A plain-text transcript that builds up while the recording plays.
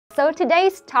So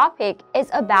today's topic is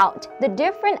about the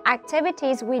different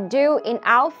activities we do in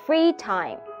our free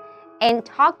time and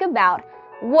talk about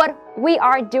what we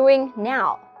are doing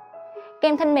now. Các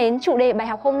em thân mến, chủ đề bài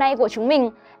học hôm nay của chúng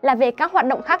mình là về các hoạt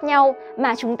động khác nhau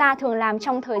mà chúng ta thường làm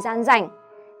trong thời gian rảnh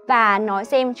và nói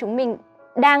xem chúng mình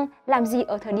đang làm gì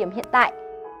ở thời điểm hiện tại.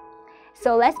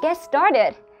 So let's get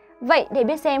started. Vậy để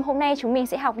biết xem hôm nay chúng mình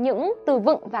sẽ học những từ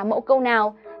vựng và mẫu câu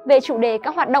nào về chủ đề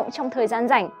các hoạt động trong thời gian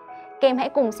rảnh, các em hãy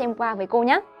cùng xem qua với cô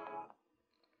nhé.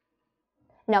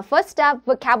 Now first up,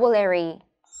 vocabulary.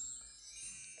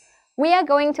 We are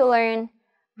going to learn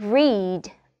read,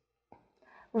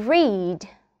 read,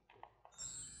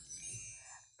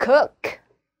 cook,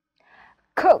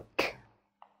 cook,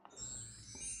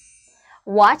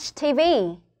 watch TV,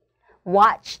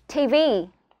 watch TV,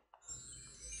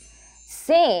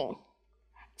 sing,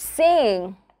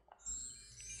 sing,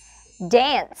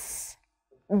 dance,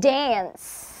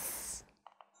 dance,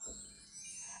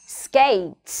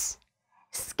 skate,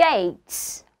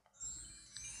 skate,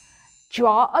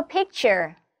 draw a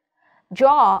picture,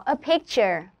 draw a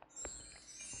picture,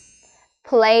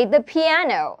 play the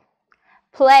piano,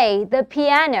 play the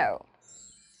piano,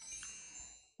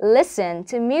 listen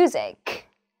to music,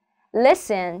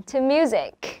 listen to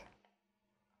music.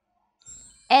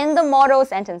 And the model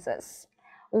sentences.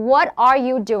 What are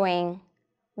you doing?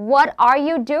 What are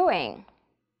you doing?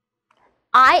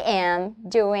 I am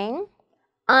doing.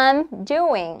 I'm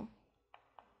doing.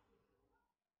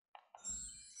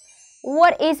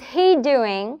 What is he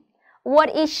doing?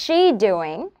 What is she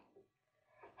doing?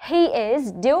 He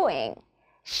is doing.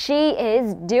 She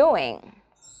is doing.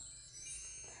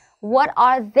 What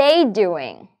are they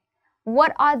doing?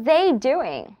 What are they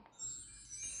doing?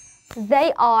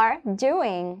 They are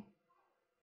doing.